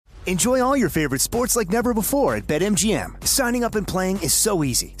Enjoy all your favorite sports like never before at BetMGM. Signing up and playing is so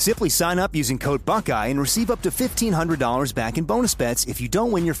easy. Simply sign up using code Buckeye and receive up to $1,500 back in bonus bets if you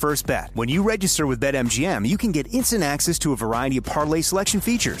don't win your first bet. When you register with BetMGM, you can get instant access to a variety of parlay selection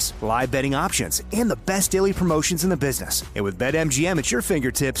features, live betting options, and the best daily promotions in the business. And with BetMGM at your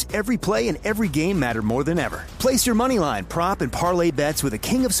fingertips, every play and every game matter more than ever. Place your moneyline, prop, and parlay bets with the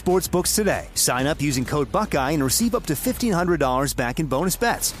king of sportsbooks today. Sign up using code Buckeye and receive up to $1,500 back in bonus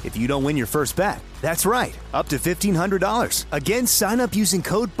bets if you don't win your first bet. That's right, up to $1,500. Again, sign up using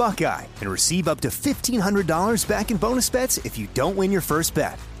code Buckeye and receive up to $1,500 back in bonus bets if you don't win your first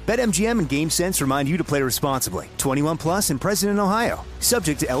bet. BetMGM and GameSense remind you to play responsibly. 21 plus and present in Ohio.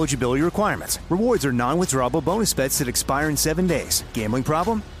 Subject to eligibility requirements. Rewards are non-withdrawable bonus bets that expire in 7 days. Gambling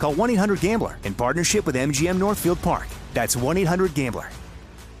problem? Call 1-800-GAMBLER in partnership with MGM Northfield Park. That's 1-800-GAMBLER.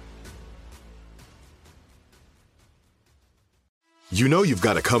 You know you've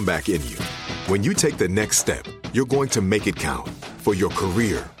got a comeback in you. When you take the next step, you're going to make it count. For your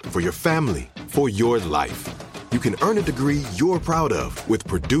career, for your family, for your life. You can earn a degree you're proud of with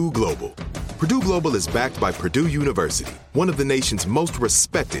Purdue Global. Purdue Global is backed by Purdue University, one of the nation's most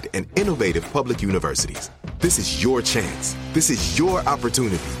respected and innovative public universities. This is your chance. This is your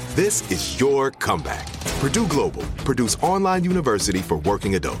opportunity. This is your comeback. Purdue Global, Purdue's online university for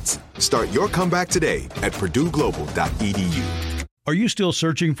working adults. Start your comeback today at purdueglobal.edu. Are you still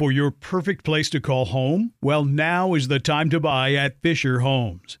searching for your perfect place to call home? Well, now is the time to buy at Fisher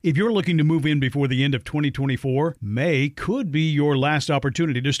Homes. If you're looking to move in before the end of 2024, May could be your last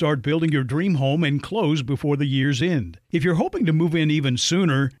opportunity to start building your dream home and close before the year's end. If you're hoping to move in even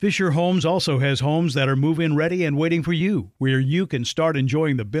sooner, Fisher Homes also has homes that are move-in ready and waiting for you, where you can start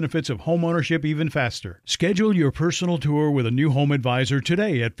enjoying the benefits of homeownership even faster. Schedule your personal tour with a new home advisor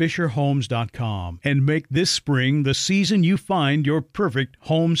today at FisherHomes.com and make this spring the season you find your perfect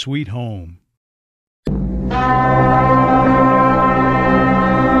home sweet home.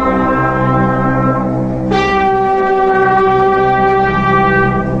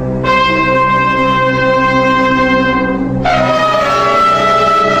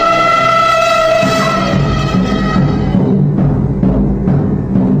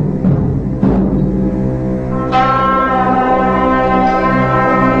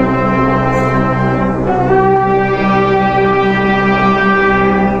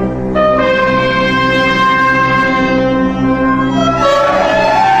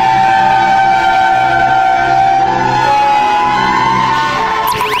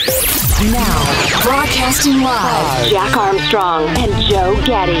 Live, Jack Armstrong and Joe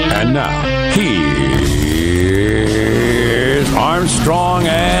Getty. And now, here's Armstrong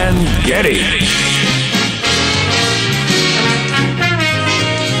and Getty.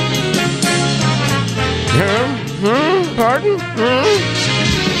 Pardon?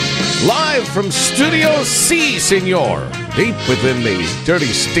 Live from Studio C, senor. Deep within the dirty,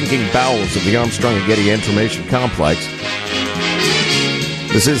 stinking bowels of the Armstrong and Getty Information Complex.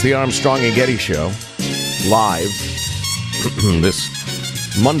 This is the Armstrong and Getty Show. Live this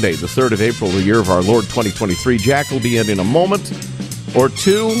Monday, the 3rd of April, the year of our Lord 2023. Jack will be in a moment or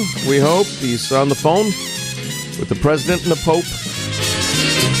two, we hope. He's on the phone with the President and the Pope,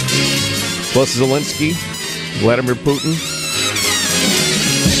 plus Zelensky, Vladimir Putin,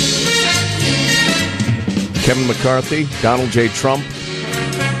 Kevin McCarthy, Donald J. Trump,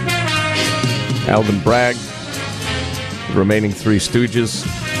 Alvin Bragg, the remaining three stooges.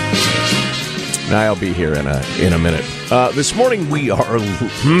 I'll be here in a minute. This morning we are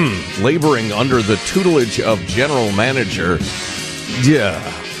laboring under the tutelage of General Manager. Yeah,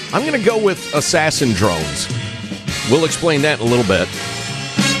 I'm going to go with assassin drones. We'll explain that in a little bit.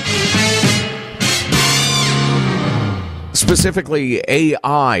 Specifically,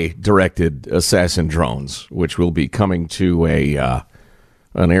 AI-directed assassin drones, which will be coming to an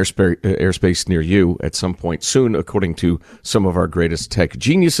airspace near you at some point soon, according to some of our greatest tech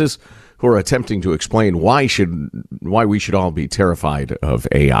geniuses, who are attempting to explain why we should all be terrified of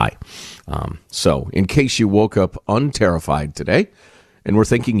AI. So, in case you woke up unterrified today, and we're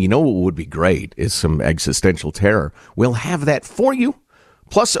thinking, you know what would be great is some existential terror, we'll have that for you.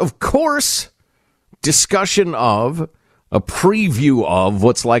 Plus, of course, discussion of, a preview of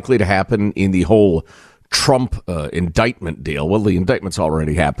what's likely to happen in the whole Trump indictment deal. Well, the indictment's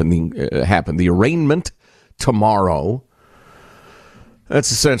already happened. The arraignment tomorrow.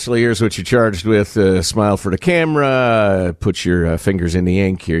 That's essentially, here's what you're charged with. Smile for the camera, put your fingers in the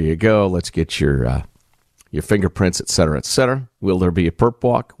ink. Here you go. Let's get your fingerprints, et cetera, et cetera. Will there be a perp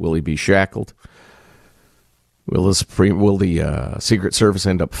walk? Will he be shackled? Will the Secret Service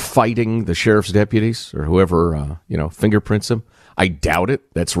end up fighting the sheriff's deputies or whoever, fingerprints him? I doubt it.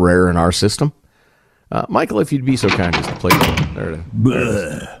 That's rare in our system. Michael, if you'd be so kind as to play that. There it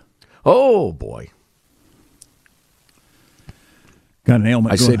is. Oh, boy. Got an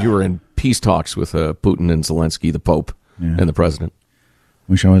ailment. I said you were in peace talks with Putin and Zelensky, the Pope, and the President.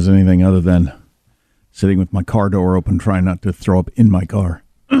 Wish I was anything other than sitting with my car door open, trying not to throw up in my car.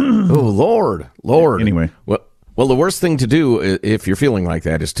 Oh, Lord. Anyway. Well, the worst thing to do if you're feeling like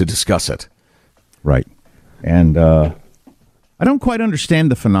that is to discuss it. Right. And I don't quite understand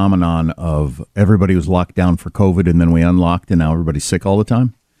the phenomenon of everybody was locked down for COVID and then we unlocked and now everybody's sick all the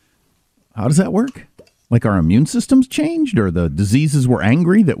time. How does that work? Like our immune systems changed, or the diseases were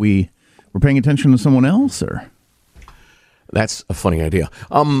angry that we were paying attention to someone else, or? That's a funny idea.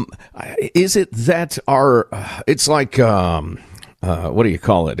 Is it that it's like, what do you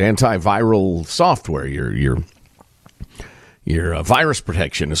call it? Antiviral software. Your virus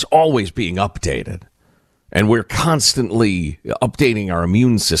protection is always being updated. And we're constantly updating our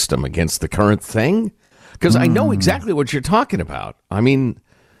immune system against the current thing? Because I know exactly what you're talking about. I mean,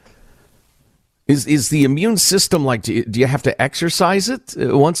 is the immune system like, do you have to exercise it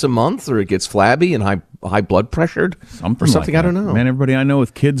once a month, or it gets flabby and high blood pressured? Something like I don't know. Man, everybody I know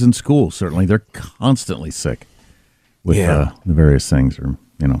with kids in school, certainly, they're constantly sick with the various things. Or,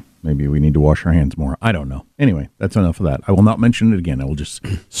 maybe we need to wash our hands more. I don't know. Anyway, that's enough of that. I will not mention it again. I will just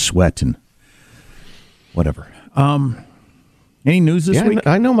sweat and whatever. Any news this week?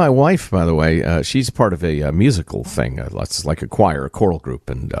 I know my wife, by the way. She's part of a musical thing. It's like a choir, a choral group,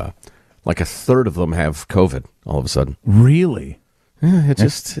 and like a third of them have COVID all of a sudden. Really? Yeah,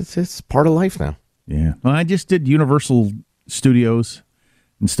 it's part of life now. Yeah. Well, I just did Universal Studios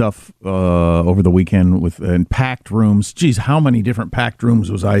and stuff over the weekend in packed rooms. Geez, how many different packed rooms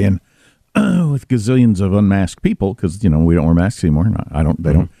was I in with gazillions of unmasked people? Because, we don't wear masks anymore. I don't.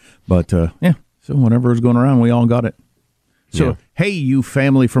 They don't. But, yeah. So whatever was going around, we all got it. So, Hey, you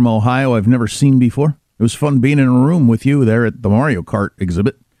family from Ohio I've never seen before. It was fun being in a room with you there at the Mario Kart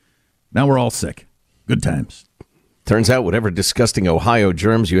exhibit. Now we're all sick. Good times. Turns out whatever disgusting Ohio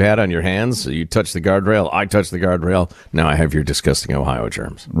germs you had on your hands, you touched the guardrail, I touched the guardrail, now I have your disgusting Ohio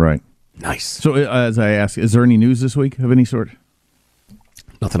germs. Right. Nice. So as I ask, is there any news this week of any sort?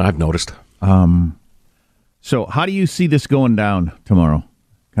 Nothing I've noticed. So how do you see this going down tomorrow?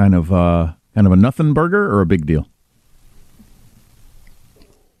 Kind of a nothing burger or a big deal?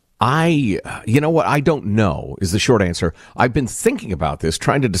 You know what? I don't know is the short answer. I've been thinking about this,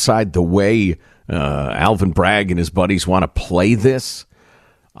 trying to decide the way Alvin Bragg and his buddies want to play this.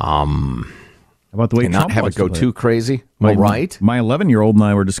 How about the way and Trump not have it go too crazy? My 11-year-old and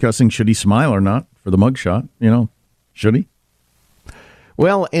I were discussing, should he smile or not for the mugshot? Should he?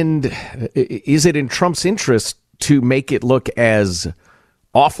 Well, and is it in Trump's interest to make it look as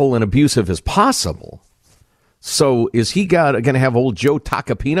awful and abusive as possible? So is he going to have old Joe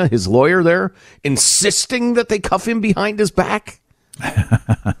Tacopina, his lawyer there, insisting that they cuff him behind his back?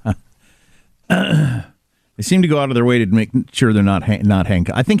 They seem to go out of their way to make sure they're not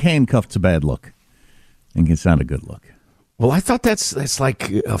handcuffed. I think handcuffed's a bad look. I think it's not a good look. Well, I thought that's like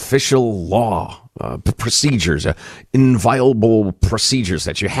official law procedures, inviolable procedures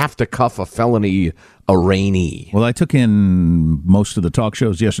that you have to cuff a felony arraignee. Well, I took in most of the talk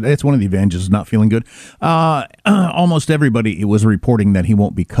shows yesterday. It's one of the evangelists not feeling good. Almost everybody was reporting that he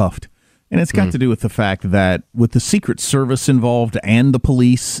won't be cuffed. And it's got to do with the fact that with the Secret Service involved and the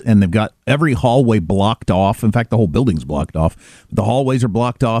police, and they've got every hallway blocked off. In fact, the whole building's blocked off. The hallways are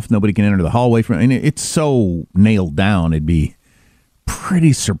blocked off. Nobody can enter the hallway. And it's so nailed down, it'd be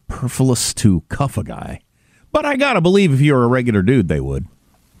pretty superfluous to cuff a guy. But I got to believe if you're a regular dude, they would.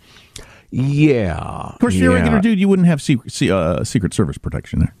 Yeah. Of course, if you're a regular dude, you wouldn't have Secret Service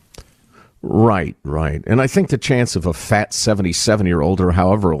protection there. Right. And I think the chance of a fat 77-year-old or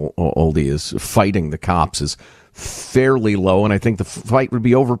however old he is fighting the cops is fairly low, and I think the fight would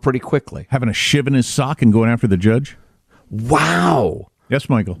be over pretty quickly. Having a shiv in his sock and going after the judge? Wow. Yes,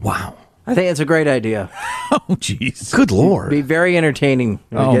 Michael. Wow. I think it's a great idea. Oh, jeez. Good Lord. Be very entertaining.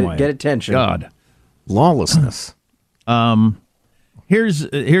 Get attention. God. Lawlessness. Here's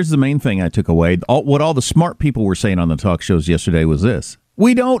the main thing I took away. What all the smart people were saying on the talk shows yesterday was this.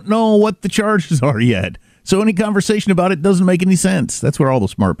 We don't know what the charges are yet. So any conversation about it doesn't make any sense. That's what all the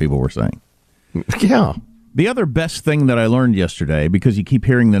smart people were saying. Yeah. The other best thing that I learned yesterday, because you keep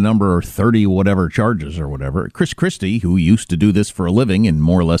hearing the number 30 whatever charges or whatever, Chris Christie, who used to do this for a living in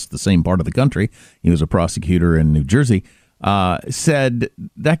more or less the same part of the country, he was a prosecutor in New Jersey, said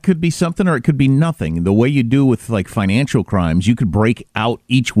that could be something or it could be nothing. The way you do with like financial crimes, you could break out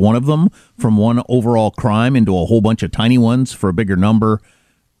each one of them from one overall crime into a whole bunch of tiny ones for a bigger number.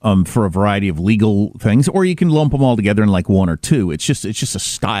 for a variety of legal things, or you can lump them all together in like one or two. It's just a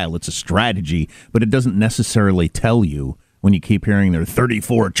style, it's a strategy, but it doesn't necessarily tell you when you keep hearing there are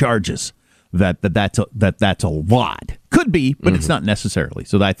 34 charges that's a lot. Could be, but it's not necessarily.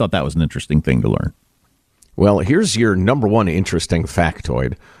 So I thought that was an interesting thing to learn. Well, here's your number one interesting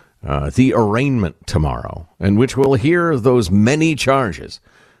factoid. The arraignment tomorrow, in which we'll hear those many charges,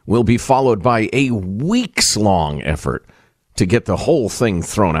 will be followed by a weeks-long effort to get the whole thing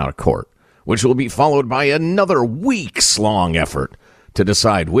thrown out of court, which will be followed by another weeks-long effort to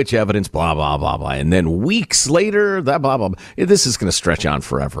decide which evidence, blah, blah, blah, blah. And then weeks later, that blah, blah, blah. This is going to stretch on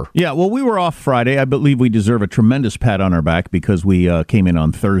forever. Yeah, well, we were off Friday. I believe we deserve a tremendous pat on our back because we came in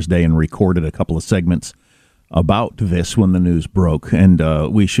on Thursday and recorded a couple of segments about this when the news broke. And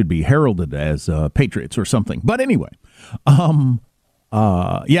we should be heralded as patriots or something. But anyway, yeah.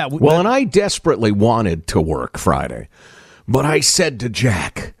 Well, and I desperately wanted to work Friday. But I said to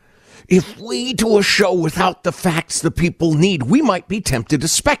Jack, if we do a show without the facts the people need, we might be tempted to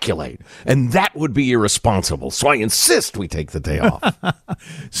speculate. And that would be irresponsible. So I insist we take the day off.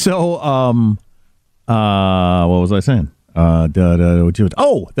 So, what was I saying?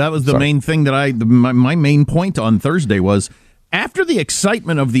 That was the main thing that my main point on Thursday was after the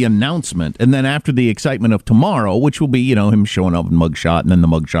excitement of the announcement and then after the excitement of tomorrow, which will be, him showing up in mugshot and then the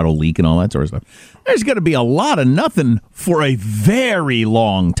mugshot will leak and all that sort of stuff. There's going to be a lot of nothing for a very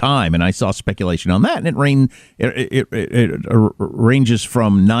long time. And I saw speculation on that. And it ranges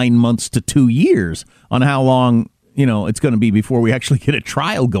from 9 months to 2 years on how long, it's going to be before we actually get a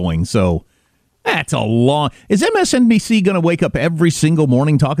trial going. So that's a long... Is MSNBC going to wake up every single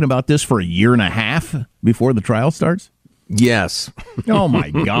morning talking about this for a year and a half before the trial starts? Yes. Oh,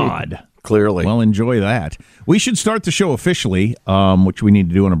 my God. Clearly. Well, enjoy that. We should start the show officially, which we need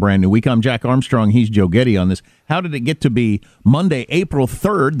to do in a brand new week. I'm Jack Armstrong. He's Joe Getty on this. How did it get to be Monday, April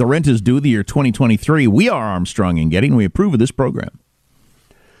 3rd? The rent is due the year 2023. We are Armstrong and Getty, and we approve of this program.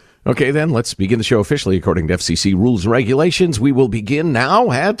 Okay, then, let's begin the show officially according to FCC rules and regulations. We will begin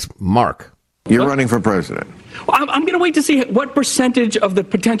now at Mark. You're running for president. Well, I'm going to wait to see what percentage of the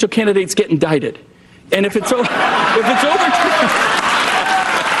potential candidates get indicted. And if it's over 25%,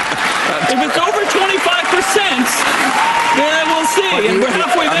 then we'll see. And we're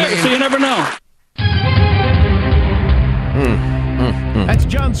halfway there, so you never know. That's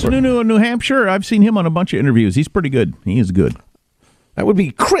John Sununu in New Hampshire. I've seen him on a bunch of interviews. He's pretty good. He is good. That would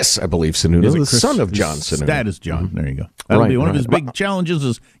be Chris, I believe, Sununu, the son of John Sununu. That is John. There you go. That'll be one of his big challenges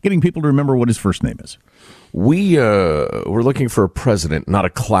is getting people to remember what his first name is. We're looking for a president, not a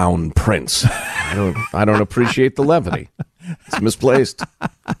clown prince. I don't appreciate the levity. It's misplaced.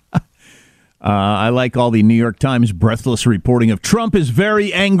 I like all the New York Times breathless reporting of Trump is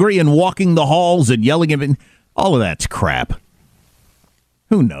very angry and walking the halls and yelling at him. All of that's crap.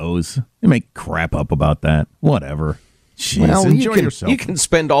 Who knows? They make crap up about that. Whatever. Jeez, well, enjoy yourself. You can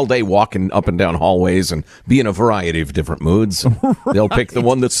spend all day walking up and down hallways and be in a variety of different moods. Right. They'll pick the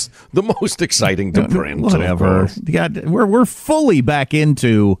one that's the most exciting to print. Whatever. God, we're fully back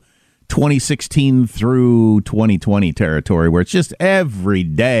into 2016 through 2020 territory where it's just every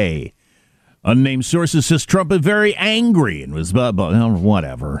day. Unnamed sources says Trump is very angry and was blah, blah,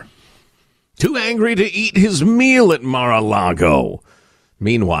 whatever. Too angry to eat his meal at Mar-a-Lago.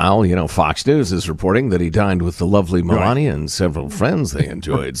 Meanwhile, Fox News is reporting that he dined with the lovely Melania and several friends. They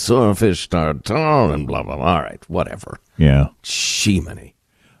enjoyed swordfish tartare and blah, blah, blah. All right, whatever. Yeah. Shemini.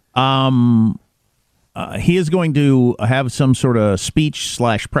 He is going to have some sort of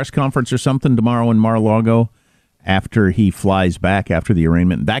speech/press conference or something tomorrow in Mar-a-Lago after he flies back after the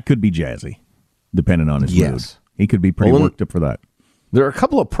arraignment. That could be jazzy, depending on his mood. He could be pretty worked up for that. There are a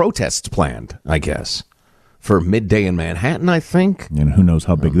couple of protests planned, I guess. For midday in Manhattan, I think. And who knows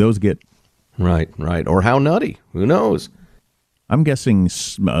how big those get. Right. Or how nutty. Who knows? I'm guessing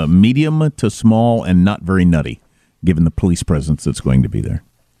medium to small and not very nutty, given the police presence that's going to be there.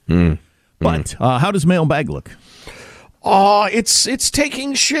 But how does Mailbag look? It's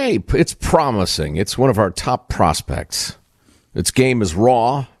taking shape. It's promising. It's one of our top prospects. Its game is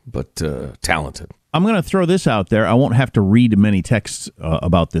raw, but talented. I'm going to throw this out there. I won't have to read many texts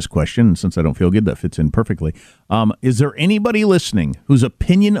about this question, since I don't feel good. That fits in perfectly. Is there anybody listening whose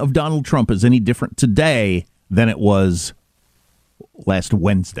opinion of Donald Trump is any different today than it was last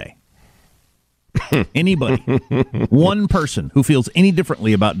Wednesday? Anybody? One person who feels any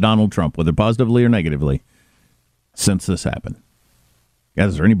differently about Donald Trump, whether positively or negatively, since this happened? Guys,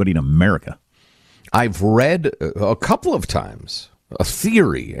 is there anybody in America? I've read a couple of times a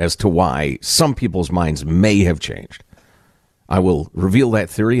theory as to why some people's minds may have changed. I will reveal that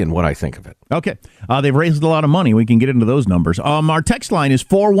theory and what I think of it. Okay. They've raised a lot of money. We can get into those numbers. Our text line is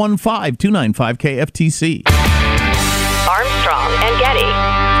 415-295-KFTC. Armstrong and Getty.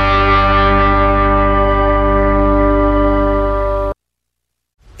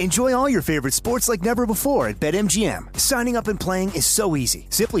 Enjoy all your favorite sports like never before at BetMGM. Signing up and playing is so easy.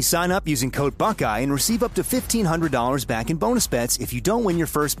 Simply sign up using code Buckeye and receive up to $1,500 back in bonus bets if you don't win your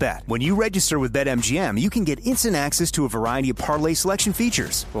first bet. When you register with BetMGM, you can get instant access to a variety of parlay selection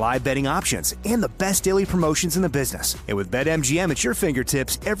features, live betting options, and the best daily promotions in the business. And with BetMGM at your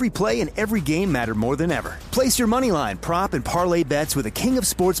fingertips, every play and every game matter more than ever. Place your moneyline, prop, and parlay bets with the king of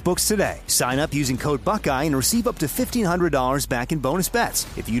sportsbooks today. Sign up using code Buckeye and receive up to $1,500 back in bonus bets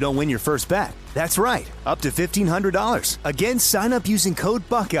if you don't win your first bet. That's right, up to $1,500. Again, sign up using code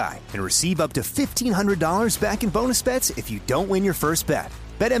Buckeye and receive up to $1,500 back in bonus bets if you don't win your first bet.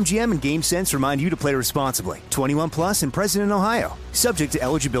 BetMGM and GameSense remind you to play responsibly. 21 plus and present in Ohio. Subject to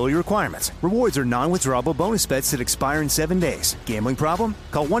eligibility requirements. Rewards are non-withdrawable bonus bets that expire in 7 days. Gambling problem?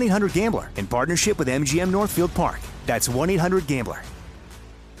 Call 1-800-GAMBLER in partnership with MGM Northfield Park. That's 1-800-GAMBLER.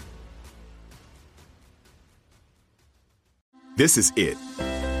 This is it.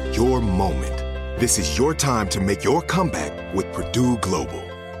 Your moment. This is your time to make your comeback with Purdue Global.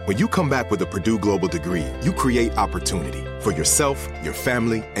 When you come back with a Purdue Global degree, you create opportunity for yourself, your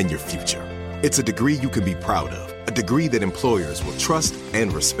family, and your future. It's a degree you can be proud of, a degree that employers will trust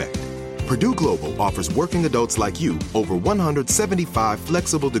and respect. Purdue Global offers working adults like you over 175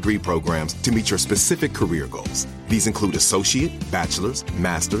 flexible degree programs to meet your specific career goals. These include associate, bachelor's,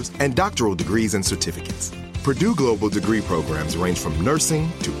 master's, and doctoral degrees and certificates. Purdue Global degree programs range from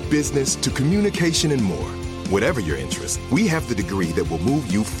nursing to business to communication and more. Whatever your interest, we have the degree that will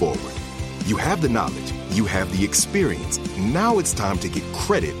move you forward. You have the knowledge, you have the experience. Now it's time to get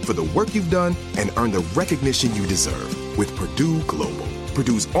credit for the work you've done and earn the recognition you deserve with Purdue Global,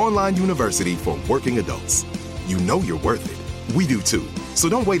 Purdue's online university for working adults. You know you're worth it. We do too. So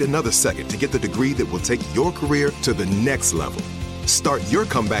don't wait another second to get the degree that will take your career to the next level. Start your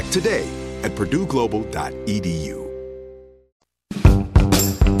comeback today at purdueglobal.edu.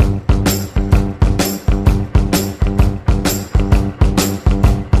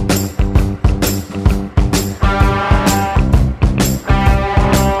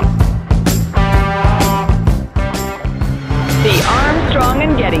 The Armstrong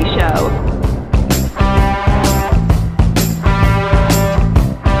and Getty Show.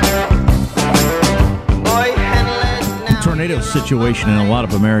 Tornado situation in a lot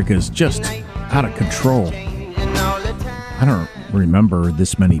of America is just out of control. I don't remember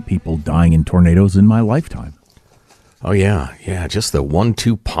this many people dying in tornadoes in my lifetime. Oh, yeah. Yeah, just the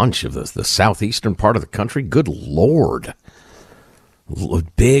 1-2 punch of the southeastern part of the country. Good Lord.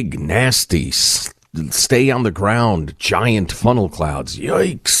 Big, nasty, stay on the ground, giant funnel clouds.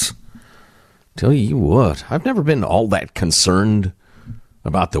 Yikes. Tell you what, I've never been all that concerned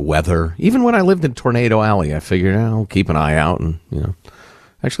about the weather. Even when I lived in Tornado Alley, I figured I'll keep an eye out. And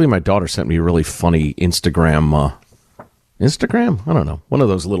actually, my daughter sent me a really funny Instagram? I don't know. One of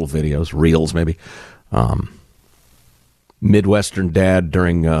those little videos, reels maybe. Midwestern dad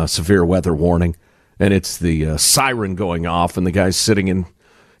during severe weather warning. And it's the siren going off, and the guy's sitting in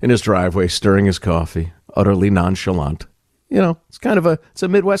his driveway, stirring his coffee, utterly nonchalant. It's kind of a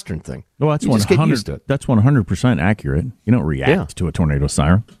Midwestern thing. Well, that's 100%. That's 100% accurate. You don't react to a tornado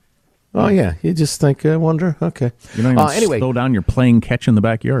siren. Oh yeah, you just think, I wonder. Okay. You don't even slow down. You're playing catch in the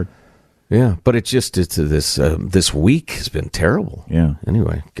backyard. Yeah, but it's this week has been terrible. Yeah.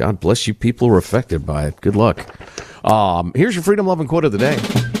 Anyway, God bless you people who are affected by it. Good luck. Here's your freedom loving quote of the day,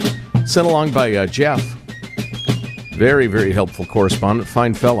 sent along by Jeff. Very, very helpful correspondent,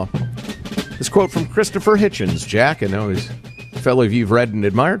 fine fella. This quote from Christopher Hitchens. Jack, I know he's a fellow you've read and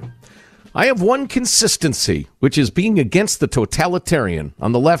admired. I have one consistency, which is being against the totalitarian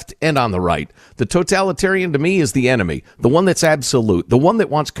on the left and on the right. The totalitarian to me is the enemy, the one that's absolute, the one that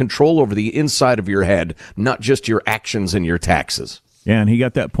wants control over the inside of your head, not just your actions and your taxes. Yeah, and he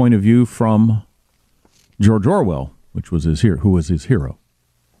got that point of view from George Orwell, who was his hero.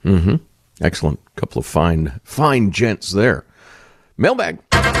 Mm-hmm. Excellent. Couple of fine gents there. Mailbag.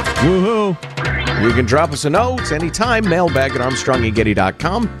 Woohoo! You can drop us a note anytime. Mailbag at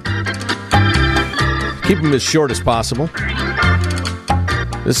ArmstrongandGetty.com. Keep them as short as possible.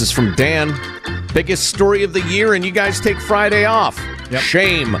 This is from Dan. Biggest story of the year, and you guys take Friday off. Yep.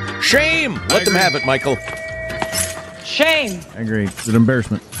 Shame. Let them have it, Michael. Shame. I agree. It's an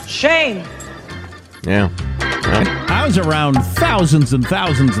embarrassment. Shame. Yeah. I was around thousands and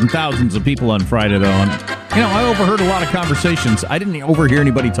thousands and thousands of people on Friday, though, and I overheard a lot of conversations. I didn't overhear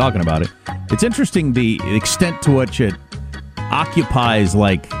anybody talking about it. It's interesting the extent to which it occupies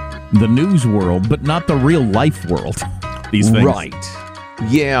like the news world, but not the real life world. These things. Right.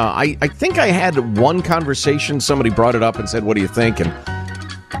 Yeah, I think I had one conversation. Somebody brought it up and said, what do you think? And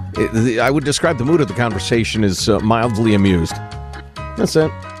I would describe the mood of the conversation as mildly amused. That's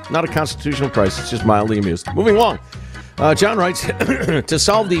it. Not a constitutional crisis, just mildly amused. Moving along. John writes, to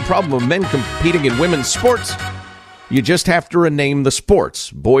solve the problem of men competing in women's sports, you just have to rename the sports.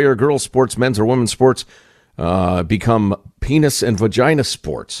 Boy or girl sports, men's or women's sports become penis and vagina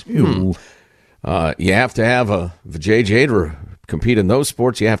sports. You have to have a vajayjay to compete in those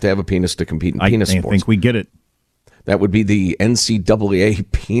sports. You have to have a penis to compete in penis sports. I think we get it. That would be the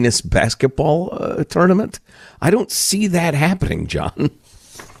NCAA penis basketball tournament. I don't see that happening, John.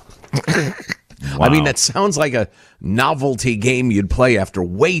 Wow. I mean, that sounds like a novelty game you'd play after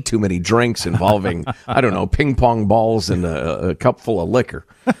way too many drinks involving, I don't know, ping pong balls and a cup full of liquor.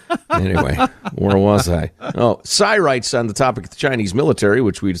 Anyway, where was I? Oh, Cy writes on the topic of the Chinese military,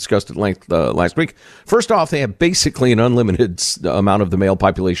 which we discussed at length last week. First off, they have basically an unlimited amount of the male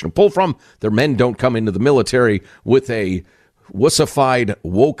population to pull from. Their men don't come into the military with a wussified,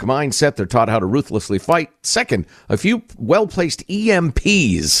 woke mindset. They're taught how to ruthlessly fight. Second, a few well-placed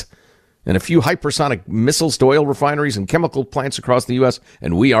EMPs and a few hypersonic missiles to oil refineries and chemical plants across the U.S.,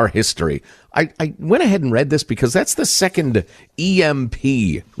 and we are history. I went ahead and read this because that's the second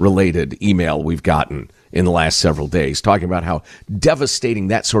EMP-related email we've gotten in the last several days, talking about how devastating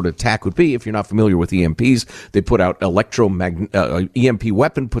that sort of attack would be. If you're not familiar with EMPs, they put out EMP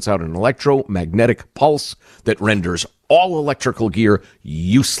weapon puts out an electromagnetic pulse that renders all electrical gear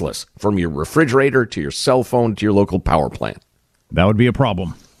useless, from your refrigerator to your cell phone to your local power plant. That would be a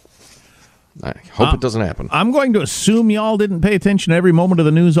problem. I hope it doesn't happen. I'm going to assume y'all didn't pay attention to every moment of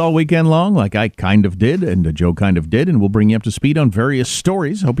the news all weekend long, like I kind of did, and Joe kind of did, and we'll bring you up to speed on various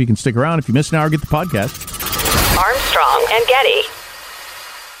stories. Hope you can stick around. If you missed an hour, get the podcast. Armstrong and Getty.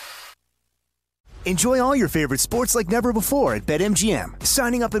 Enjoy all your favorite sports like never before at BetMGM.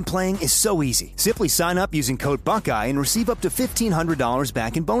 Signing up and playing is so easy. Simply sign up using code Buckeye and receive up to $1,500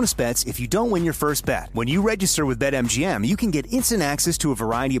 back in bonus bets if you don't win your first bet. When you register with BetMGM, you can get instant access to a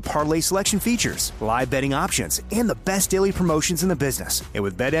variety of parlay selection features, live betting options, and the best daily promotions in the business. And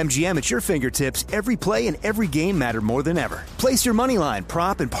with BetMGM at your fingertips, every play and every game matter more than ever. Place your moneyline,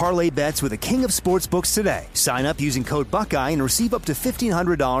 prop, and parlay bets with the king of sportsbooks today. Sign up using code Buckeye and receive up to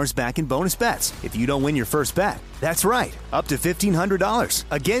 $1,500 back in bonus bets if you don't win your first bet. That's right, up to $1,500.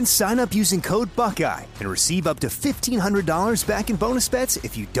 Again, sign up using code Buckeye and receive up to $1,500 back in bonus bets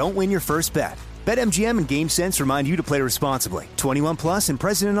if you don't win your first bet. BetMGM and GameSense remind you to play responsibly. 21 plus and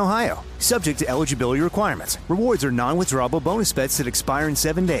present in Ohio. Subject to eligibility requirements. Rewards are non-withdrawable bonus bets that expire in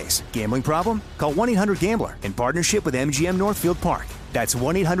 7 days. Gambling problem? Call 1-800-GAMBLER in partnership with MGM Northfield Park. That's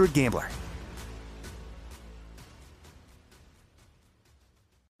 1-800-GAMBLER.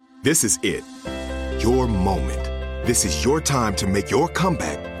 This is it. Your moment. This is your time to make your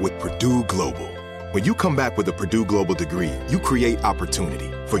comeback with Purdue Global. When you come back with a Purdue Global degree, you create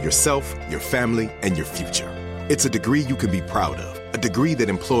opportunity for yourself, your family, and your future. It's a degree you can be proud of, a degree that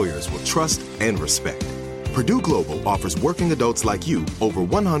employers will trust and respect. Purdue Global offers working adults like you over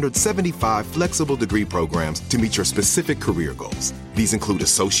 175 flexible degree programs to meet your specific career goals. These include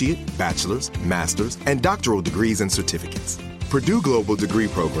associate, bachelor's, master's, and doctoral degrees and certificates. Purdue Global degree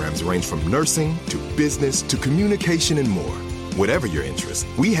programs range from nursing to business to communication and more. Whatever your interest,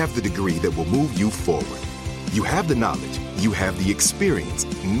 we have the degree that will move you forward. You have the knowledge, you have the experience.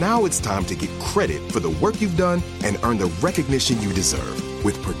 Now it's time to get credit for the work you've done and earn the recognition you deserve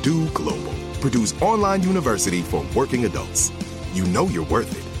with Purdue Global, Purdue's online university for working adults. You know you're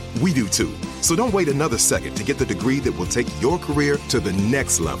worth it. We do too. So don't wait another second to get the degree that will take your career to the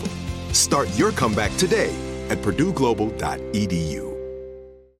next level. Start your comeback today at purdueglobal.edu.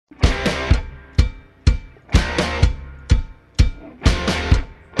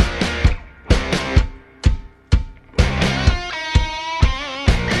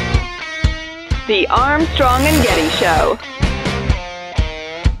 The Armstrong and Getty Show.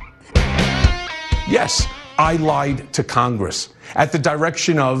 Yes, I lied to Congress at the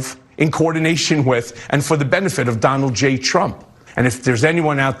direction of, in coordination with, and for the benefit of Donald J. Trump. And if there's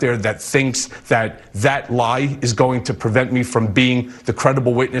anyone out there that thinks that that lie is going to prevent me from being the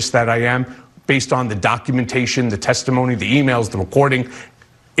credible witness that I am, based on the documentation, the testimony, the emails, the recording,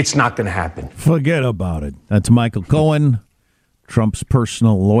 it's not going to happen. Forget about it. That's Michael Cohen, Trump's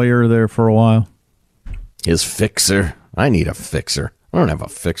personal lawyer there for a while. His fixer. I need a fixer. I don't have a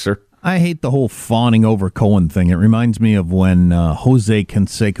fixer. I hate the whole fawning over Cohen thing. It reminds me of when Jose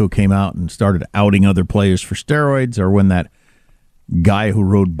Canseco came out and started outing other players for steroids, or when that guy who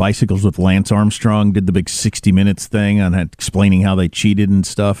rode bicycles with Lance Armstrong did the big 60 Minutes thing on explaining how they cheated and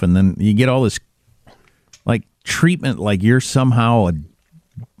stuff, and then you get all this like treatment like you're somehow a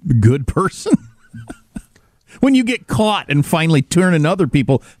good person. When you get caught and finally turning other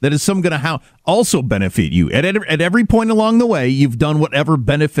people, that is some going to also benefit you. At every point along the way, you've done whatever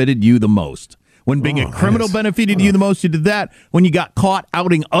benefited you the most. When being a criminal benefited you the most, you did that. When you got caught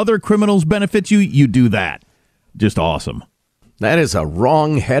outing other criminals benefits you, you do that. Just awesome. That is a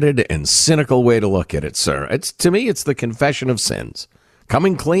wrong-headed and cynical way to look at it, sir. To me, it's the confession of sins.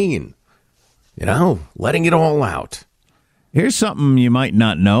 Coming clean. Letting it all out. Here's something you might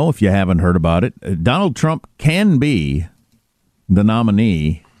not know if you haven't heard about it. Donald Trump can be the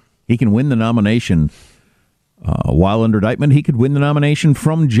nominee. He can win the nomination while under indictment. He could win the nomination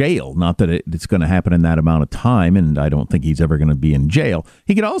from jail. Not that it's going to happen in that amount of time, and I don't think he's ever going to be in jail.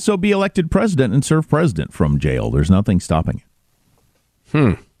 He could also be elected president and serve president from jail. There's nothing stopping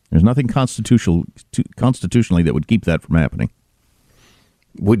it. There's nothing constitutionally that would keep that from happening.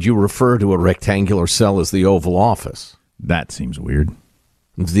 Would you refer to a rectangular cell as the Oval Office? That seems weird.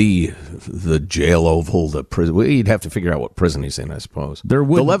 The jail oval, the prison. Well, you'd have to figure out what prison he's in, I suppose. The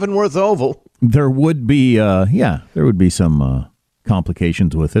Leavenworth Oval. There would be, there would be some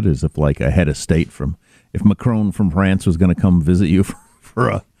complications with it, as if like a head of state if Macron from France was going to come visit you for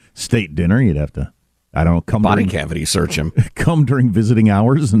a state dinner, you'd have to, come body cavity search him. Come during visiting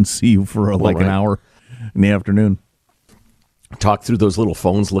hours and see you for an hour in the afternoon. Talk through those little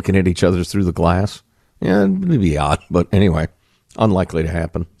phones, looking at each other through the glass. Yeah, it'd be odd, but anyway, unlikely to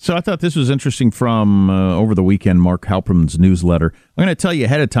happen. So I thought this was interesting from over the weekend, Mark Halperin's newsletter. I'm going to tell you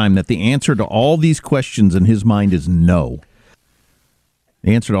ahead of time that the answer to all these questions in his mind is no.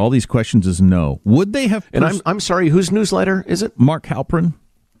 The answer to all these questions is no. Would they have... And I'm sorry, whose newsletter is it? Mark Halperin.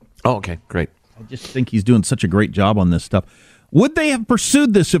 Oh, okay, great. I just think he's doing such a great job on this stuff. Would they have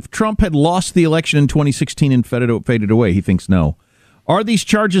pursued this if Trump had lost the election in 2016 and faded away? He thinks no. Are these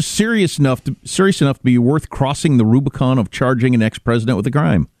charges serious enough to be worth crossing the Rubicon of charging an ex-president with a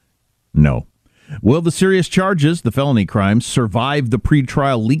crime? No. Will the serious charges, the felony crimes, survive the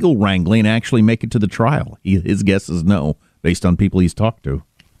pretrial legal wrangling and actually make it to the trial? His guess is no, based on people he's talked to.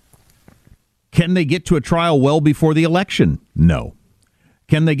 Can they get to a trial well before the election? No.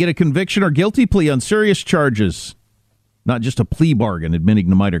 Can they get a conviction or guilty plea on serious charges? Not just a plea bargain admitting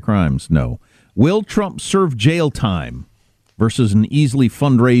to minor crimes? No. Will Trump serve jail time versus an easily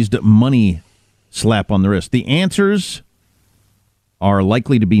fundraised money slap on the wrist? The answers are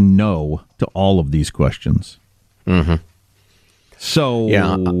likely to be no to all of these questions. Mm-hmm. So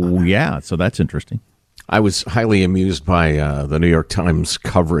that's interesting. I was highly amused by the New York Times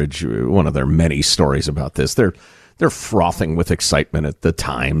coverage, one of their many stories about this. They're frothing with excitement at the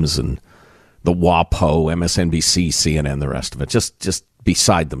Times and the WAPO, MSNBC, CNN, the rest of it, just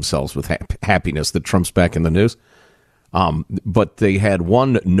beside themselves with happiness that Trump's back in the news. But they had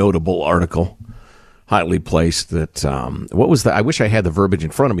one notable article, highly placed, that, what was that? I wish I had the verbiage in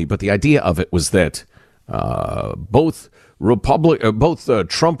front of me, but the idea of it was that both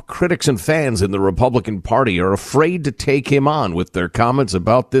Trump critics and fans in the Republican Party are afraid to take him on with their comments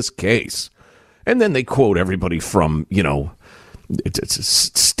about this case. And then they quote everybody from,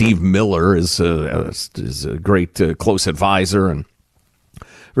 Steve Miller is a great close advisor and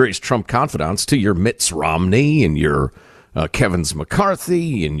various Trump confidants to your Mitt Romney and your Kevin's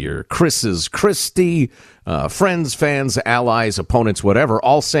McCarthy and your Chris's Christie, friends, fans, allies, opponents, whatever,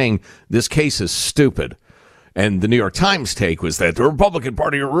 all saying this case is stupid. And the New York Times take was that the Republican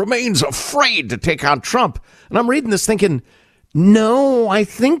Party remains afraid to take on Trump. And I'm reading this thinking, no, I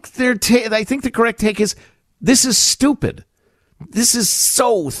think the correct take is this is stupid. This is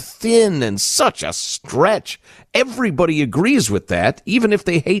so thin and such a stretch. Everybody agrees with that, even if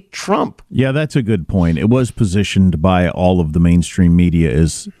they hate Trump. Yeah, that's a good point. It was positioned by all of the mainstream media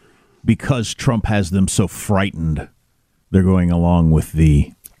as because Trump has them so frightened, they're going along with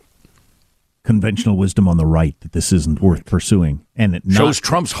the conventional wisdom on the right that this isn't worth pursuing. And it shows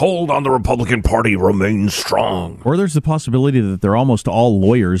Trump's hold on the Republican Party remains strong. Or there's the possibility that they're almost all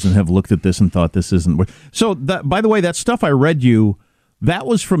lawyers and have looked at this and thought this isn't worth. So, by the way, that stuff I read you, that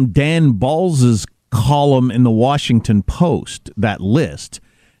was from Dan Balz's column in the Washington Post, that list.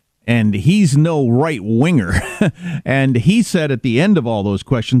 And he's no right winger. And he said at the end of all those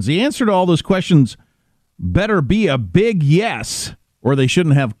questions, the answer to all those questions better be a big yes, or they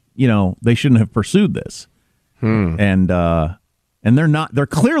shouldn't have pursued this. And they're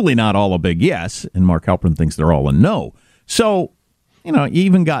clearly not all a big yes, and Mark Halperin thinks they're all a no. So, you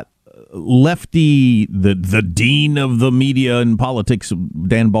even got lefty, the dean of the media and politics,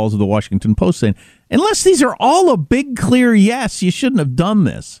 Dan Balls of the Washington Post, saying, unless these are all a big, clear yes, you shouldn't have done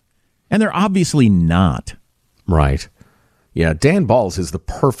this. And they're obviously not. Right. Yeah, Dan Balls is the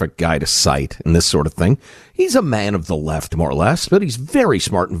perfect guy to cite in this sort of thing. He's a man of the left, more or less, but he's very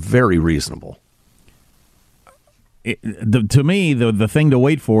smart and very reasonable. To me, the thing to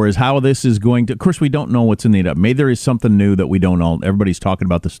wait for is how this is going to... Of course, we don't know what's in the... Maybe there is something new that we don't know. Everybody's talking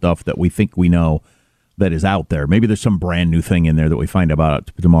about the stuff that we think we know that is out there. Maybe there's some brand new thing in there that we find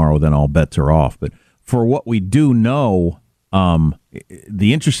about tomorrow, then all bets are off. But for what we do know,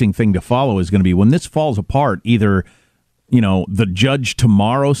 the interesting thing to follow is going to be when this falls apart, either... the judge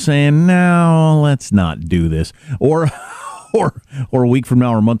tomorrow saying, no, let's not do this, or a week from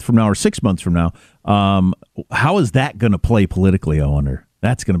now, or a month from now, or 6 months from now. How is that going to play politically, I wonder?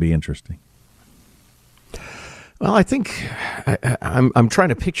 That's going to be interesting. Well, I think I'm trying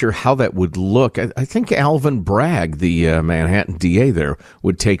to picture how that would look. I think Alvin Bragg, the Manhattan DA there,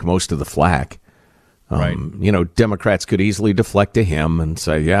 would take most of the flack. Right. Democrats could easily deflect to him and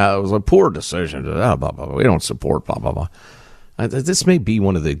say, yeah, it was a poor decision. Blah, blah, blah. We don't support blah, blah, blah. This may be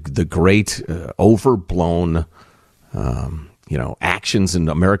one of the great overblown, actions in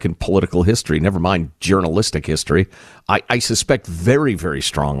American political history, never mind journalistic history. I suspect very, very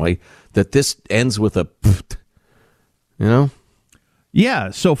strongly that this ends with a,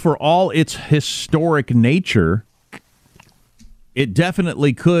 Yeah, so for all its historic nature, it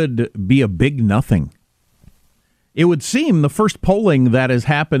definitely could be a big nothing. It would seem the first polling that has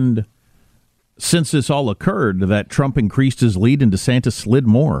happened since this all occurred, that Trump increased his lead and DeSantis slid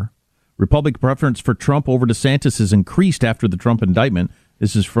more. Republican preference for Trump over DeSantis has increased after the Trump indictment.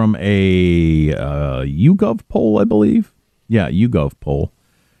 This is from a YouGov poll, I believe. Yeah, YouGov poll.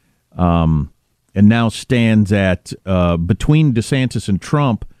 And now stands at, between DeSantis and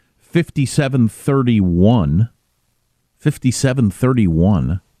Trump, 57-31.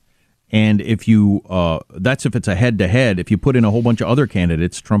 57-31. And if you, that's if it's a head-to-head. If you put in a whole bunch of other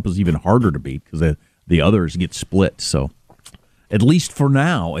candidates, Trump is even harder to beat because the others get split. So at least for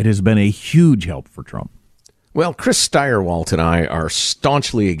now, it has been a huge help for Trump. Well, Chris Steyerwalt and I are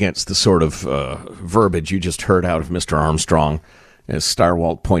staunchly against the sort of verbiage you just heard out of Mr. Armstrong. As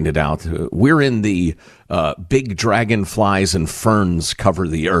Steyerwalt pointed out, we're in the big dragonflies and ferns cover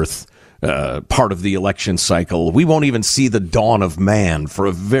the earth part of the election cycle. We won't even see the dawn of man for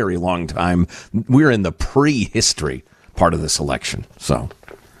a very long time. We're in the prehistory part of this election. So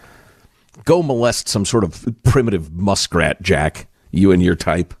go molest some sort of primitive muskrat, Jack, you and your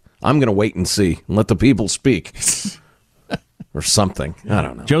type. I'm going to wait and see and let the people speak. Or something. I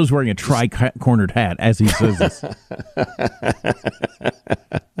don't know. Joe's wearing a tri-cornered hat as he says this.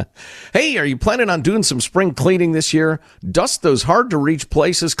 Hey, are you planning on doing some spring cleaning this year? Dust those hard-to-reach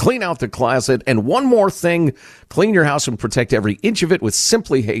places, clean out the closet, and one more thing, clean your house and protect every inch of it with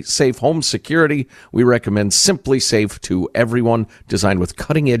Simply Safe Home Security. We recommend Simply Safe to everyone, designed with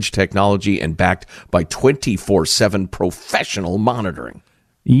cutting-edge technology and backed by 24/7 professional monitoring.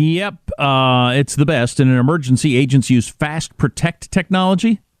 Yep, it's the best. In an emergency, agents use Fast Protect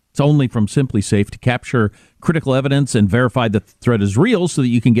technology. It's only from Simply Safe to capture critical evidence and verify that the threat is real so that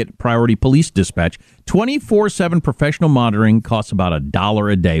you can get priority police dispatch. 24/7 professional monitoring costs about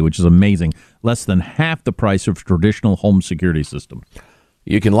 $1 a day, which is amazing. Less than half the price of traditional home security system.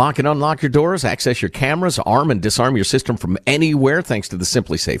 You can lock and unlock your doors, access your cameras, arm and disarm your system from anywhere thanks to the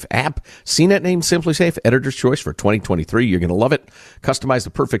Simply Safe app. CNET named Simply Safe Editor's Choice for 2023. You're going to love it. Customize the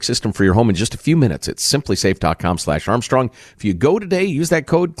perfect system for your home in just a few minutes at simplysafe.com/Armstrong. If you go today, use that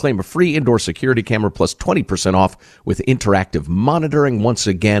code, claim a free indoor security camera plus 20% off with interactive monitoring. Once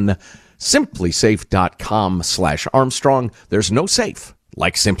again, simplysafe.com/Armstrong. There's no safe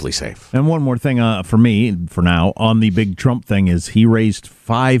like Simply Safe. And one more thing for me, for now, on the big Trump thing is he raised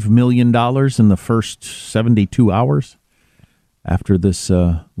 $5 million in the first 72 hours after this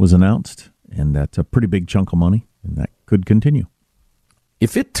was announced. And that's a pretty big chunk of money, and that could continue.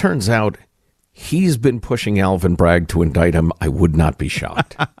 If it turns out he's been pushing Alvin Bragg to indict him, I would not be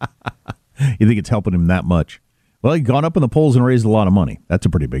shocked. You think it's helping him that much? Well, he's gone up in the polls and raised a lot of money. That's a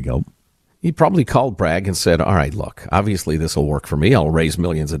pretty big help. He probably called Bragg and said, all right, look, obviously this will work for me. I'll raise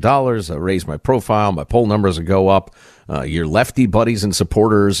millions of dollars. I'll raise my profile. My poll numbers will go up. Your lefty buddies and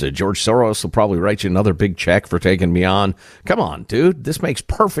supporters, George Soros will probably write you another big check for taking me on. Come on, dude. This makes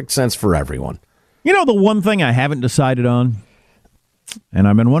perfect sense for everyone. You know, the one thing I haven't decided on, and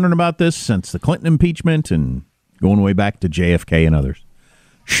I've been wondering about this since the Clinton impeachment and going way back to JFK and others.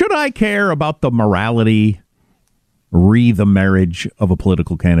 Should I care about the morality the marriage of a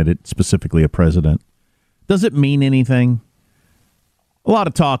political candidate, specifically a president? Does it mean anything? A lot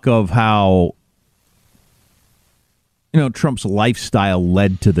of talk of how, Trump's lifestyle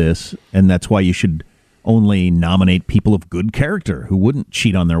led to this, and that's why you should only nominate people of good character who wouldn't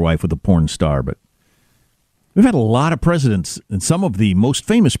cheat on their wife with a porn star. But we've had a lot of presidents, and some of the most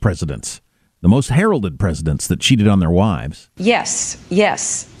famous presidents, the most heralded presidents, that cheated on their wives. Yes.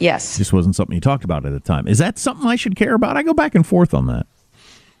 Just wasn't something you talked about at the time. Is that something I should care about? I go back and forth on that.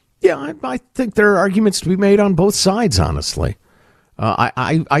 Yeah, I think there are arguments to be made on both sides, honestly.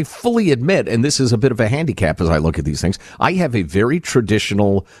 I fully admit, and this is a bit of a handicap as I look at these things, I have a very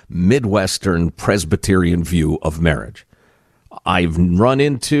traditional Midwestern Presbyterian view of marriage. I've run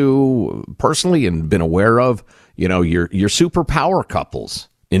into, personally, and been aware of, your superpower couples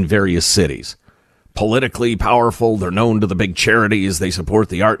in various cities. Politically powerful, they're known to the big charities, they support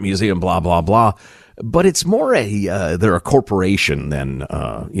the art museum, blah, blah, blah. But it's more they're a corporation than,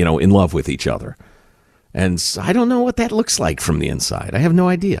 in love with each other. And I don't know what that looks like from the inside. I have no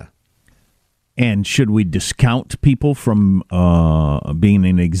idea. And should we discount people from being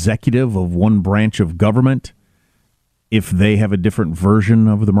an executive of one branch of government if they have a different version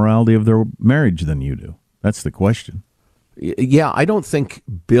of the morality of their marriage than you do? That's the question. Yeah, I don't think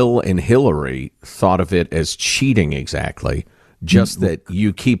Bill and Hillary thought of it as cheating exactly. Just that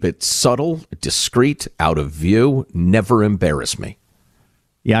you keep it subtle, discreet, out of view, never embarrass me.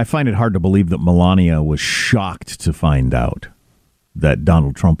 Yeah, I find it hard to believe that Melania was shocked to find out that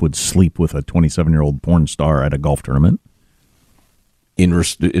Donald Trump would sleep with a 27-year-old porn star at a golf tournament. In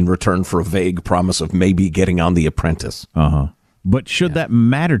return for a vague promise of maybe getting on The Apprentice. But should that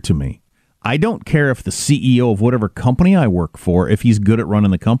matter to me? I don't care if the CEO of whatever company I work for, if he's good at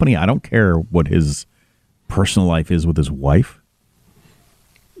running the company, I don't care what his personal life is with his wife.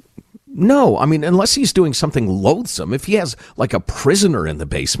 No, I mean, unless he's doing something loathsome. If he has like a prisoner in the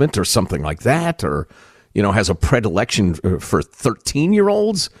basement or something like that, or, has a predilection for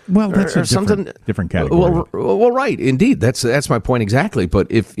 13-year-olds. Well, that's a different category. Well, right. Indeed. That's my point exactly. But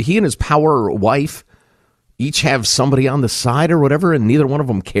if he and his power wife each have somebody on the side or whatever, and neither one of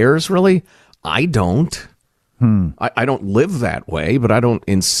them cares, really, I don't. I don't live that way, but I don't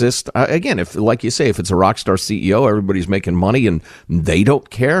insist. Again, if, like you say, if it's a rock star CEO, everybody's making money and they don't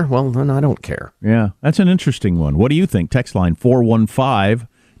care, well, then I don't care. Yeah, that's an interesting one. What do you think? Text line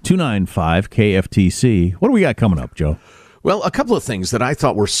 415-295-KFTC. What do we got coming up, Joe? Well, a couple of things that I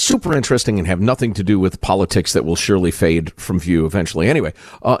thought were super interesting and have nothing to do with politics that will surely fade from view eventually. Anyway,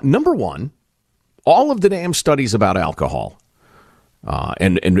 number one, all of the damn studies about alcohol.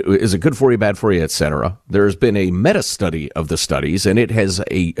 And is it good for you, bad for you, etc. There's been a meta-study of the studies, and it has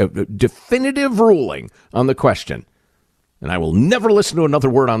a definitive ruling on the question. And I will never listen to another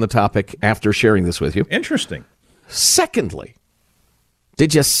word on the topic after sharing this with you. Interesting. Secondly,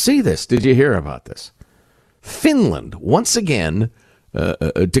 did you see this? Did you hear about this? Finland, once again,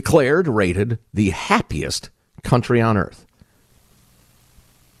 rated the happiest country on earth.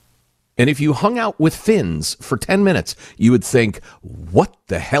 And if you hung out with Finns for 10 minutes, you would think, what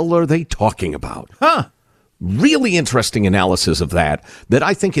the hell are they talking about? Really interesting analysis of that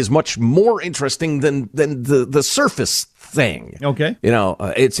I think is much more interesting than the surface thing. Okay.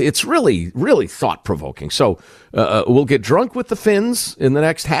 It's really, really thought-provoking. So we'll get drunk with the Finns in the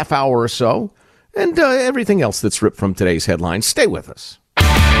next half hour or so, and everything else that's ripped from today's headlines. Stay with us.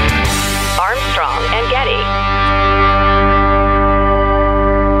 Armstrong and Getty.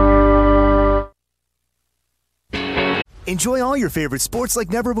 Enjoy all your favorite sports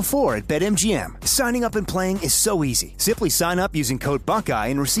like never before at BetMGM. Signing up and playing is so easy. Simply sign up using code Buckeye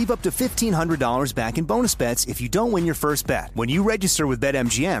and receive up to $1,500 back in bonus bets if you don't win your first bet. When you register with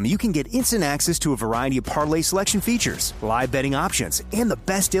BetMGM, you can get instant access to a variety of parlay selection features, live betting options, and the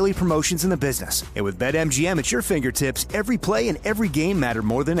best daily promotions in the business. And with BetMGM at your fingertips, every play and every game matter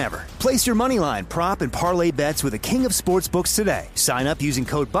more than ever. Place your moneyline, prop, and parlay bets with the king of sportsbooks today. Sign up using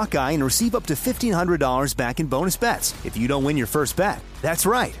code Buckeye and receive up to $1,500 back in bonus bets if you don't win your first bet. That's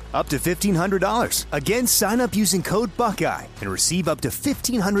right, up to $1,500. Again, sign up using code Buckeye and receive up to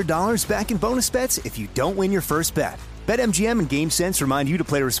 $1,500 back in bonus bets if you don't win your first bet. BetMGM and GameSense remind you to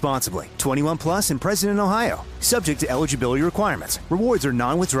play responsibly. 21 plus and present in Ohio. Subject to eligibility requirements. Rewards are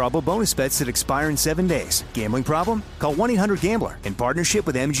non-withdrawable bonus bets that expire in 7 days. Gambling problem? Call 1-800-GAMBLER in partnership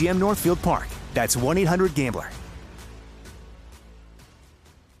with MGM Northfield Park. That's 1-800-GAMBLER.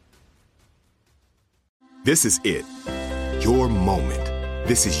 This is it. Your moment.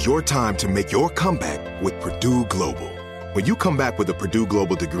 This is your time to make your comeback with Purdue Global. When you come back with a Purdue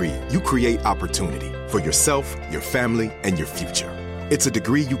Global degree, you create opportunity for yourself, your family, and your future. It's a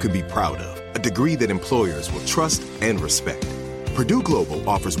degree you can be proud of, a degree that employers will trust and respect. Purdue Global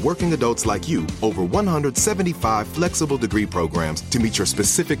offers working adults like you over 175 flexible degree programs to meet your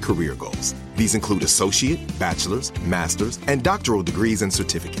specific career goals. These include associate, bachelor's, master's, and doctoral degrees and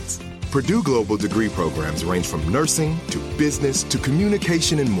certificates. Purdue Global degree programs range from nursing to business to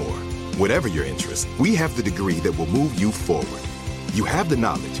communication and more. Whatever your interest, we have the degree that will move you forward. You have the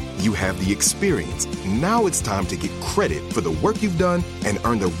knowledge, you have the experience. Now it's time to get credit for the work you've done and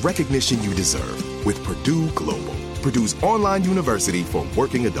earn the recognition you deserve with Purdue Global, Purdue's online university for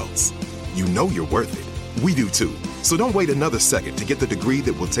working adults. You know you're worth it. We do too. So don't wait another second to get the degree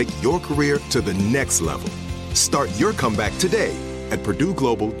that will take your career to the next level. Start your comeback today at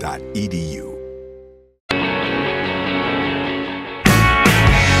purdueglobal.edu.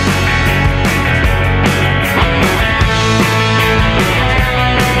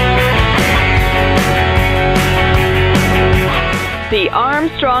 The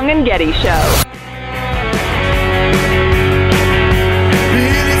Armstrong and Getty Show.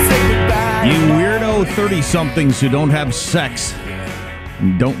 You weirdo 30-somethings who don't have sex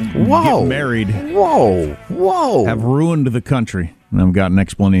and don't get married have ruined the country. And I've got an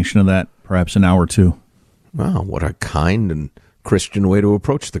explanation of that, perhaps an hour or two. Wow, what a kind and Christian way to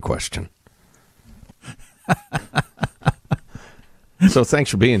approach the question. So thanks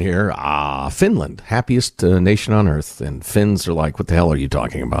for being here. Finland, happiest nation on earth. And Finns are like, what the hell are you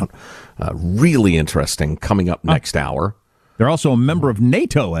talking about? Really interesting coming up next hour. They're also a member of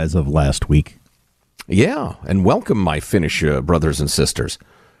NATO as of last week. Yeah, and welcome, my Finnish brothers and sisters,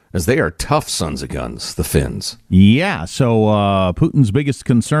 as they are tough sons of guns, the Finns. Yeah, so Putin's biggest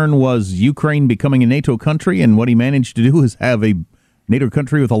concern was Ukraine becoming a NATO country, and what he managed to do is have a NATO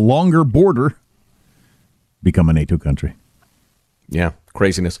country with a longer border become a NATO country. Yeah,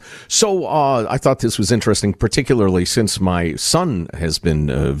 craziness. So I thought this was interesting, particularly since my son has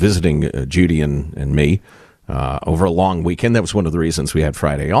been visiting Judy and me over a long weekend. That was one of the reasons we had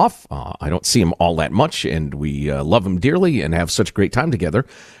Friday off. I don't see him all that much, and we love him dearly and have such a great time together.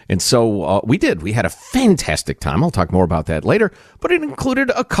 And so we did. We had a fantastic time. I'll talk more about that later. But it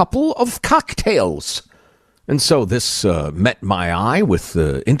included a couple of cocktails. And so this met my eye with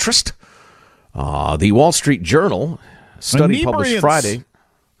interest. The Wall Street Journal study published Friday.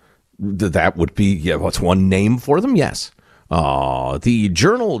 That would be, what's one name for them? Yes. The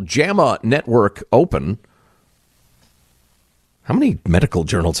journal JAMA Network Open. How many medical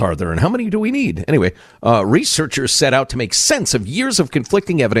journals are there, and how many do we need? Anyway, researchers set out to make sense of years of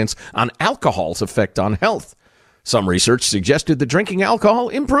conflicting evidence on alcohol's effect on health. Some research suggested that drinking alcohol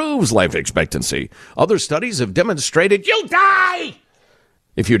improves life expectancy. Other studies have demonstrated you die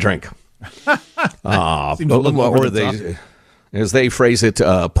if you drink. Or they, as they phrase it,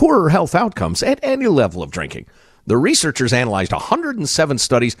 poorer health outcomes at any level of drinking. The researchers analyzed 107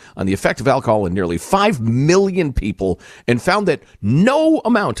 studies on the effect of alcohol in nearly 5 million people and found that no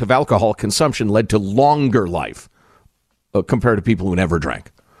amount of alcohol consumption led to longer life compared to people who never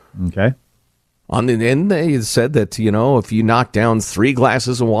drank. Okay. On the end, they said that, if you knock down 3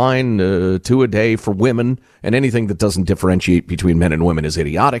 glasses of wine, 2 a day for women, and anything that doesn't differentiate between men and women is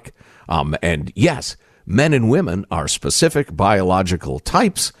idiotic. And yes, men and women are specific biological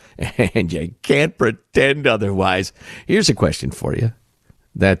types, and you can't pretend otherwise. Here's a question for you.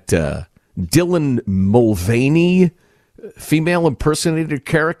 That Dylan Mulvaney female impersonator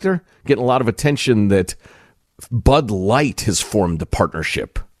character getting a lot of attention that Bud Light has formed a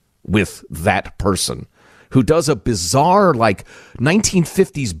partnership with that person who does a bizarre,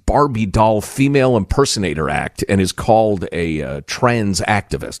 1950s Barbie doll female impersonator act and is called a trans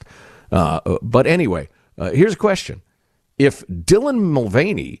activist. But anyway, here's a question. If Dylan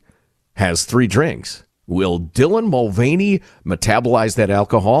Mulvaney has 3 drinks, will Dylan Mulvaney metabolize that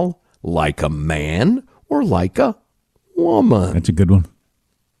alcohol like a man or like a woman? That's a good one.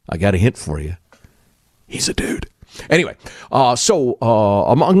 I got a hint for you. He's a dude. Anyway, so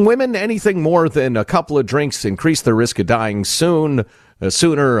among women, anything more than a couple of drinks increase their risk of dying sooner.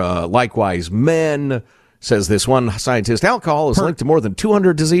 Likewise, men, says this one scientist, alcohol is linked to more than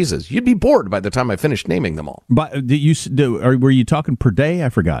 200 diseases. You'd be bored by the time I finished naming them all. But were you talking per day? I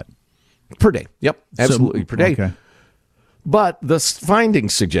forgot. Per day. Yep, absolutely, per day. Okay. But the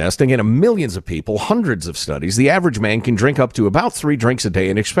findings suggest, again, millions of people, hundreds of studies, the average man can drink up to about 3 drinks a day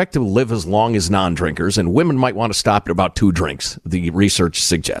and expect to live as long as non-drinkers, and women might want to stop at about 2 drinks, the research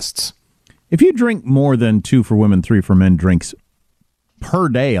suggests. If you drink more than 2 for women, 3 for men drinks per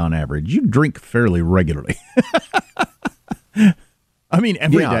day on average, you drink fairly regularly. I mean,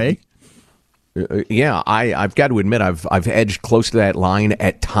 every day. Yeah, I've got to admit, I've edged close to that line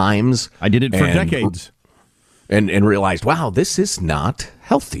at times. I did it for decades. And realized, wow, this is not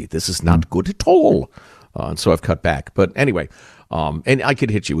healthy. This is not good at all. And so I've cut back. But anyway, And I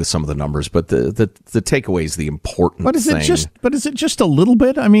could hit you with some of the numbers, but the takeaway is the important thing. But is it just a little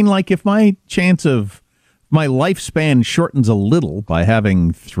bit? I mean, like if my chance of my lifespan shortens a little by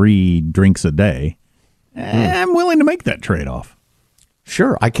having 3 drinks a day, I'm willing to make that trade-off.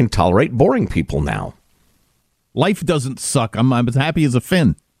 Sure, I can tolerate boring people now. Life doesn't suck. I'm as happy as a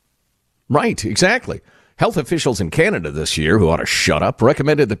Finn. Right, exactly. Health officials in Canada this year, who ought to shut up,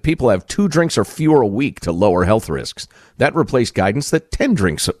 recommended that people have 2 drinks or fewer a week to lower health risks. That replaced guidance that 10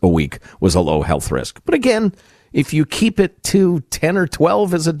 drinks a week was a low health risk. But again, if you keep it to 10 or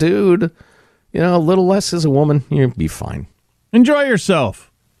 12 as a dude, a little less as a woman, you'll be fine. Enjoy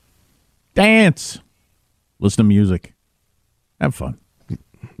yourself. Dance. Listen to music. Have fun.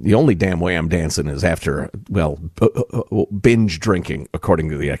 The only damn way I'm dancing is after, binge drinking, according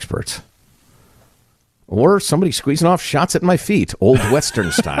to the experts. Or somebody squeezing off shots at my feet, old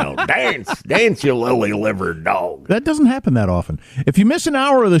Western style. Dance, you lily-livered dog. That doesn't happen that often. If you miss an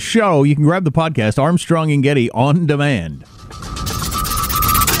hour of the show, you can grab the podcast, Armstrong and Getty, on demand.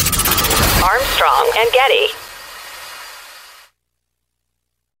 Armstrong and Getty.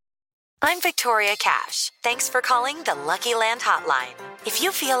 I'm Victoria Cash. Thanks for calling the Lucky Land Hotline. If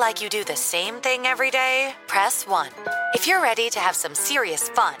you feel like you do the same thing every day, press 1. If you're ready to have some serious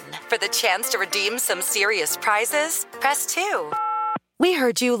fun for the chance to redeem some serious prizes, press 2. We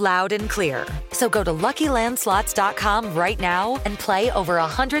heard you loud and clear. So go to LuckyLandSlots.com right now and play over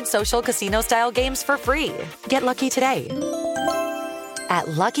 100 social casino-style games for free. Get lucky today at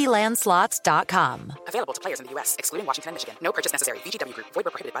LuckyLandSlots.com. Available to players in the U.S., excluding Washington and Michigan. No purchase necessary. VGW Group. Void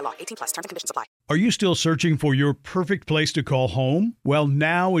where prohibited by law. 18+. Terms and conditions apply. Are you still searching for your perfect place to call home? Well,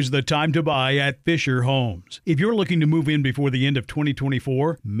 now is the time to buy at Fisher Homes. If you're looking to move in before the end of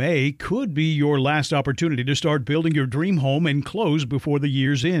 2024, May could be your last opportunity to start building your dream home and close before the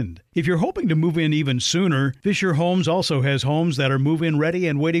year's end. If you're hoping to move in even sooner, Fisher Homes also has homes that are move-in ready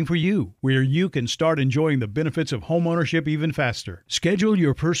and waiting for you, where you can start enjoying the benefits of homeownership even faster. Schedule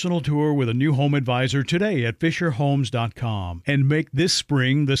your personal tour with a new home advisor today at FisherHomes.com and make this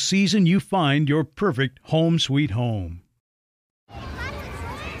spring the season you find your perfect home sweet home.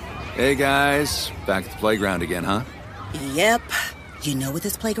 Hey guys, back at the playground again, huh? Yep. You know what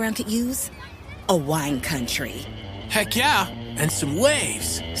this playground could use? A wine country. Heck yeah, and some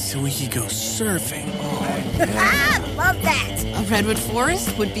waves so we could go surfing. Oh, yeah. Love that. A redwood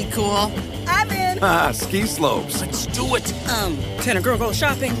forest would be cool. I'm in. Ski slopes. Let's do it. Can a girl go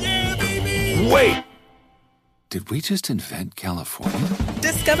shopping? Yeah, baby. Wait. Did we just invent California?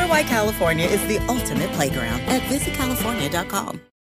 Discover why California is the ultimate playground at visitcalifornia.com.